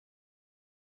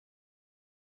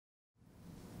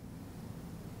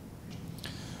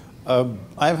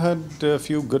I've heard a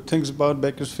few good things about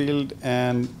Bakersfield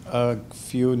and a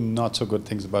few not so good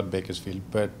things about Bakersfield.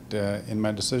 But in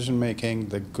my decision making,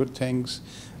 the good things,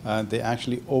 they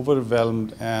actually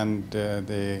overwhelmed and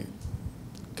they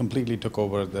completely took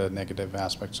over the negative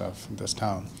aspects of this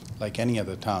town, like any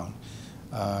other town.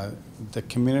 Uh, the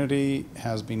community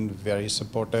has been very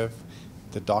supportive.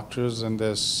 The doctors in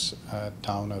this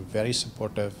town are very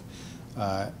supportive.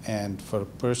 And for a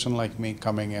person like me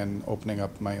coming and opening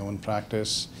up my own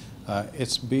practice,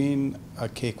 it's been a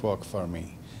cakewalk for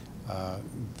me.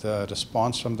 The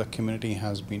response from the community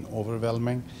has been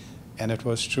overwhelming, and it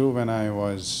was true when I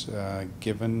was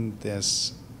given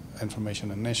this information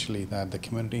initially that the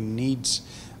community needs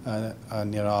a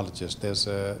neurologist. There's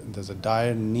a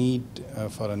dire need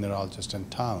for a neurologist in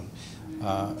town,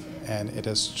 and it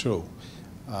is true.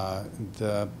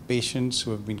 The patients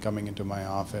who have been coming into my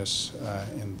office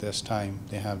in this time,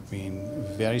 they have been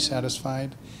very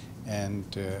satisfied, and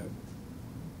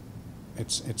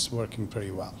it's working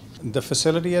pretty well. The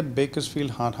facility at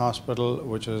Bakersfield Heart Hospital,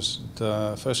 which is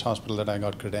the first hospital that I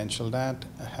got credentialed at,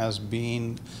 has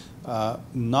been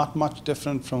not much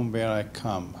different from where I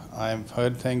come. I've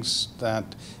heard things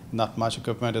that not much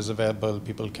equipment is available,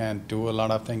 people can't do a lot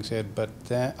of things here, but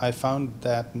I found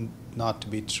that not to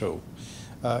be true.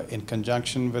 In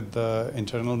conjunction with the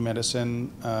internal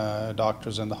medicine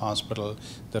doctors in the hospital,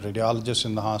 the radiologists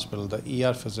in the hospital, the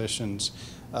ER physicians,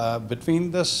 between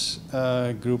this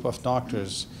group of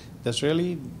doctors, there's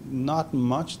really not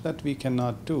much that we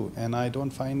cannot do, and I don't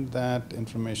find that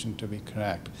information to be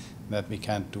correct, that we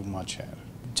can't do much here.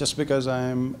 Just because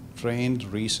I'm trained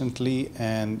recently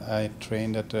and I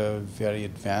trained at a very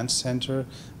advanced center,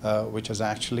 which is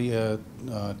actually a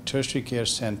tertiary care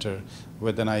center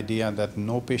with an idea that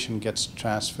no patient gets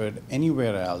transferred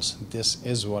anywhere else. This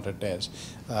is what it is.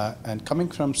 And coming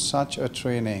from such a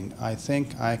training, I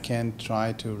think I can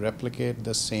try to replicate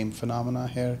the same phenomena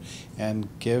here and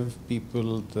give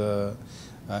people the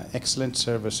excellent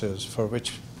services for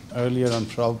which earlier on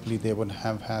probably they would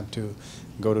have had to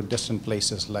go to distant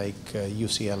places like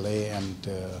UCLA and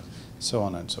so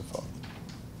on and so forth.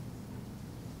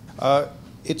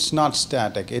 It's not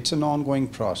static. It's an ongoing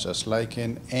process. Like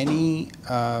in any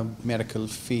medical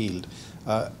field,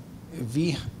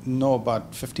 we know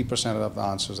about 50% of the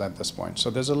answers at this point. So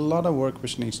there's a lot of work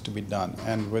which needs to be done.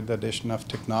 And with the addition of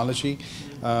technology,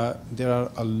 there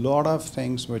are a lot of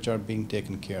things which are being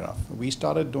taken care of. We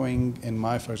started doing,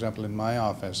 for example, in my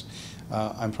office,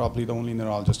 I'm probably the only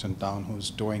neurologist in town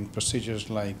who's doing procedures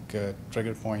like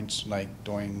trigger points, like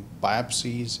doing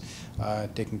biopsies,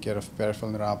 taking care of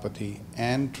peripheral neuropathy,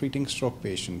 and treating stroke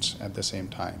patients at the same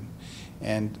time.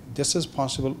 And this is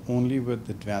possible only with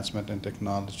advancement in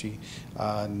technology.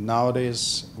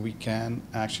 Nowadays, we can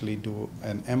actually do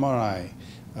an MRI,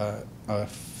 a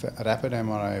rapid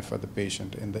MRI for the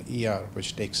patient in the ER,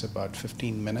 which takes about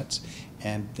 15 minutes.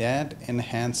 And that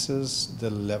enhances the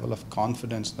level of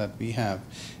confidence that we have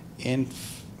in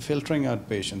filtering out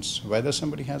patients, whether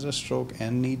somebody has a stroke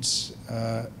and needs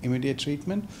immediate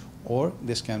treatment, or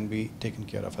this can be taken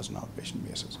care of as an outpatient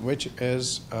basis, which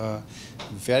is a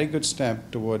very good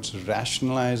step towards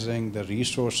rationalizing the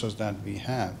resources that we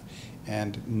have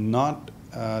and not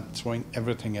throwing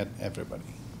everything at everybody.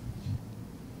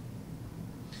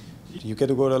 You get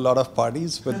to go to a lot of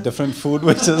parties with different food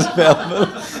which is available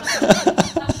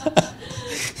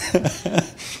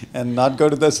and not go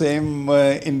to the same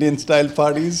Indian style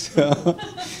parties.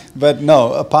 But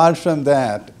no, apart from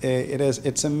that,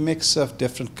 it's a mix of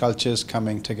different cultures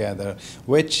coming together,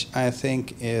 which I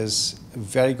think is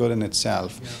very good in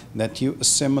itself, that you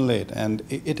assimilate. And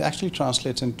it actually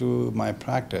translates into my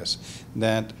practice,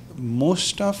 that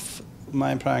most of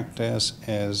my practice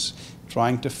is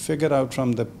trying to figure out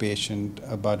from the patient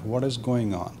about what is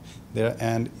going on there,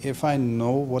 and if I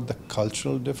know what the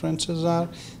cultural differences are,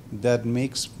 that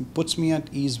puts me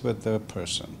at ease with the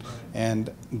person. And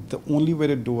the only way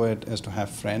to do it is to have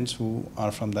friends who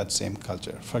are from that same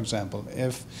culture. For example,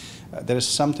 if there is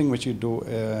something which you do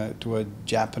to a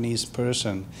Japanese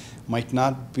person might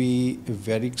not be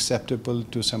very acceptable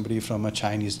to somebody from a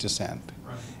Chinese descent.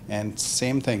 And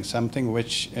same thing, something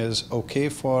which is okay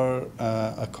for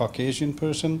a Caucasian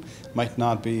person might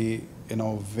not be,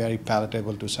 very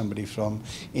palatable to somebody from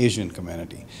Asian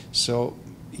community. So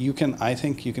I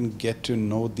think you can get to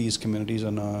know these communities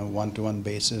on a one-to-one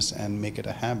basis and make it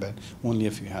a habit only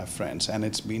if you have friends. And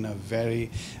it's been a very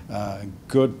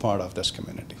good part of this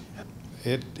community.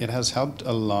 It has helped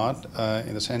a lot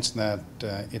in the sense that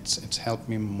it's helped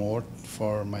me more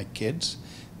for my kids,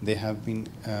 They have been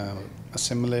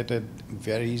assimilated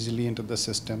very easily into the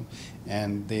system,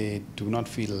 and they do not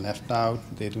feel left out.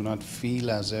 They do not feel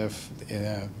as if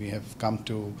we have come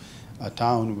to a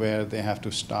town where they have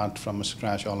to start from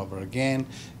scratch all over again,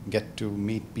 get to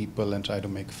meet people and try to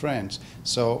make friends.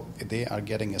 So they are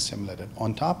getting assimilated.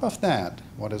 On top of that,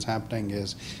 what is happening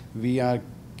is we are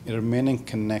remaining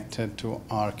connected to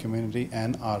our community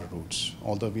and our roots.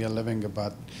 Although we are living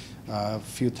about a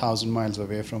few thousand miles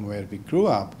away from where we grew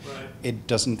up, Right. it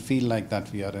doesn't feel like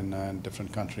that we are in a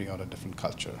different country or a different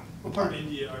culture. What part of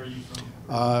India are you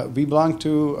from? We belong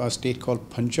to a state called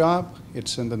Punjab.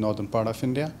 It's in the northern part of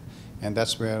India, and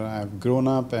that's where I've grown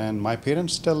up, and my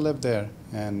parents still live there,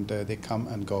 and they come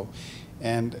and go.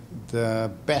 And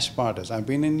the best part is I've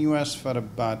been in US for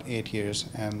about 8 years,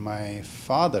 and my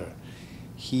father,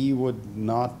 he would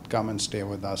not come and stay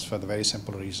with us for the very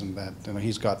simple reason that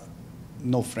he's got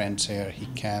no friends here. He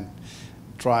can't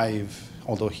drive,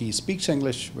 although he speaks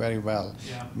English very well.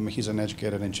 Yeah. He's an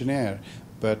educated engineer,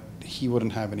 but he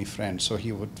wouldn't have any friends, so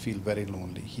he would feel very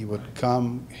lonely. He would Right.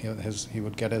 come, he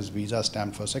would get his visa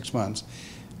stamped for 6 months,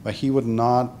 but he would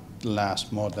not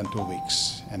last more than 2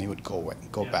 weeks, and he would go away,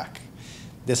 go Yeah. back.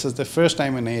 This is the first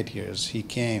time in 8 years he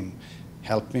came,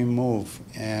 helped me move,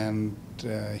 and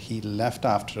he left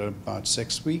after about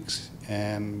 6 weeks.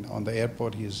 And on the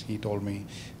airport, he told me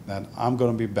that I'm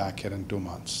going to be back here in 2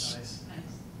 months. Nice.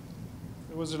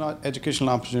 It was an educational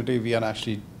opportunity. We are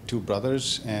actually two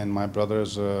brothers, and my brother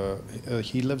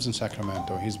he lives in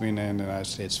Sacramento. He's been in the United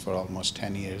States for almost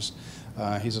 10 years.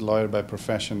 He's a lawyer by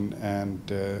profession, and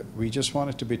we just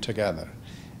wanted to be together.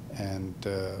 And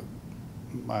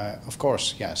of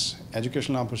course, yes,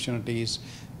 educational opportunities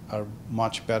are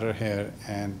much better here,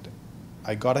 and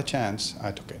I got a chance,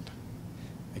 I took it.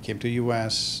 I came to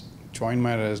US, joined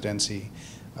my residency,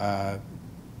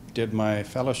 did my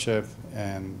fellowship,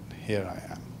 and here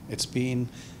I am. It's been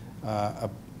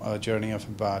a journey of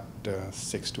about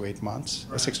 6 to 8 months,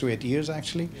 Right. 6 to 8 years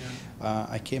actually. Yeah.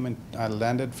 I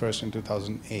landed first in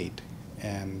 2008,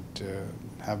 and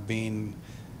have been,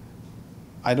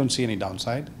 I don't see any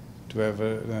downside to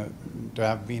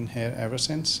have been here ever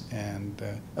since. And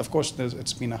of course,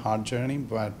 it's been a hard journey,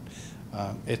 but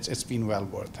it's been well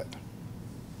worth it.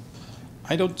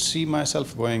 I don't see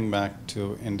myself going back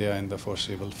to India in the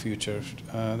foreseeable future.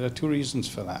 There are two reasons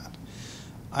for that.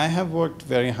 I have worked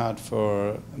very hard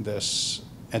for this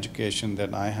education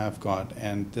that I have got,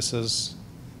 and this is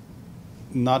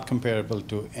not comparable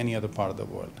to any other part of the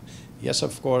world. Yes,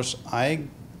 of course, I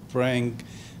bring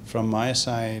from my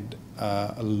side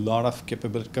a lot of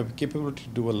capability to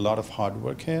do a lot of hard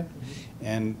work here,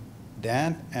 and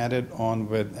that added on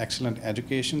with excellent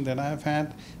education that I've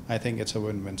had, I think it's a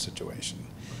win-win situation.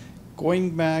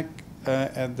 Going back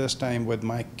at this time with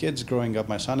my kids growing up,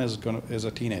 my son is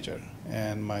a teenager,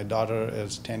 and my daughter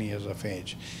is 10 years of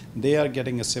age. They are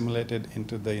getting assimilated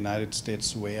into the United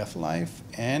States way of life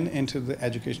and into the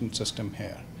education system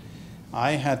here.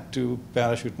 I had to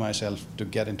parachute myself to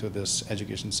get into this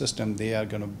education system. They are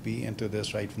going to be into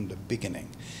this right from the beginning.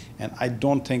 And I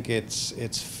don't think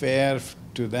it's fair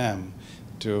to them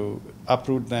to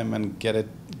uproot them and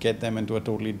get them into a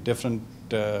totally different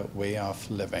way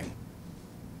of living.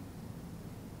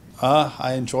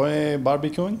 I enjoy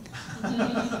barbecuing,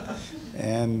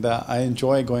 and I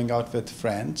enjoy going out with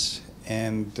friends,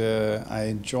 and I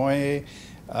enjoy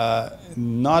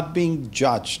not being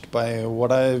judged by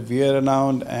what I wear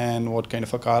around and what kind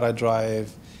of a car I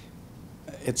drive.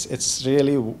 It's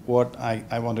really what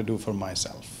I want to do for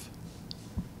myself.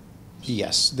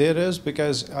 Yes, there is,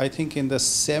 because I think in the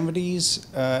 70s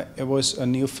it was a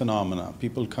new phenomenon.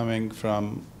 People coming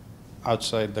from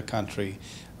outside the country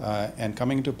and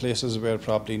coming to places where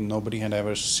probably nobody had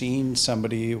ever seen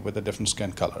somebody with a different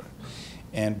skin color.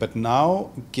 But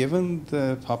now, given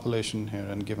the population here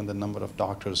and given the number of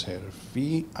doctors here,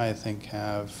 we, I think,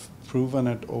 have proven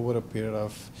it over a period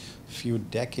of few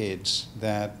decades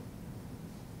that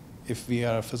if we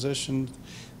are a physician,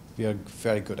 we are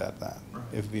very good at that. Right.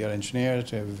 If we are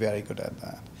engineers, we are very good at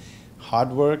that.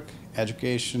 Hard work,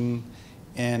 education,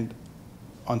 and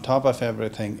on top of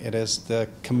everything, it is the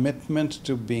commitment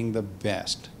to being the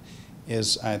best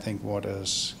is, I think, what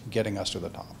is getting us to the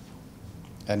top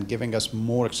and giving us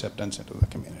more acceptance into the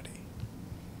community.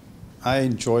 I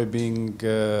enjoy being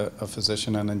a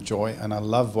physician and I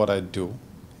love what I do.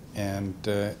 And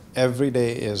every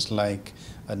day is like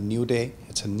a new day.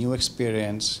 It's a new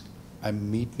experience. I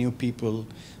meet new people.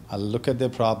 I look at their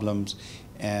problems,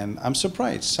 and I'm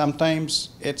surprised. Sometimes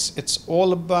it's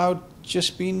all about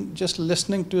just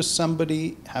listening to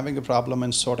somebody having a problem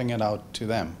and sorting it out to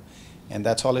them, and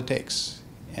that's all it takes.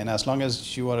 And as long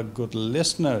as you are a good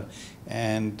listener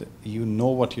and you know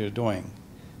what you're doing,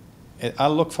 I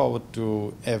look forward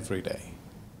to every day.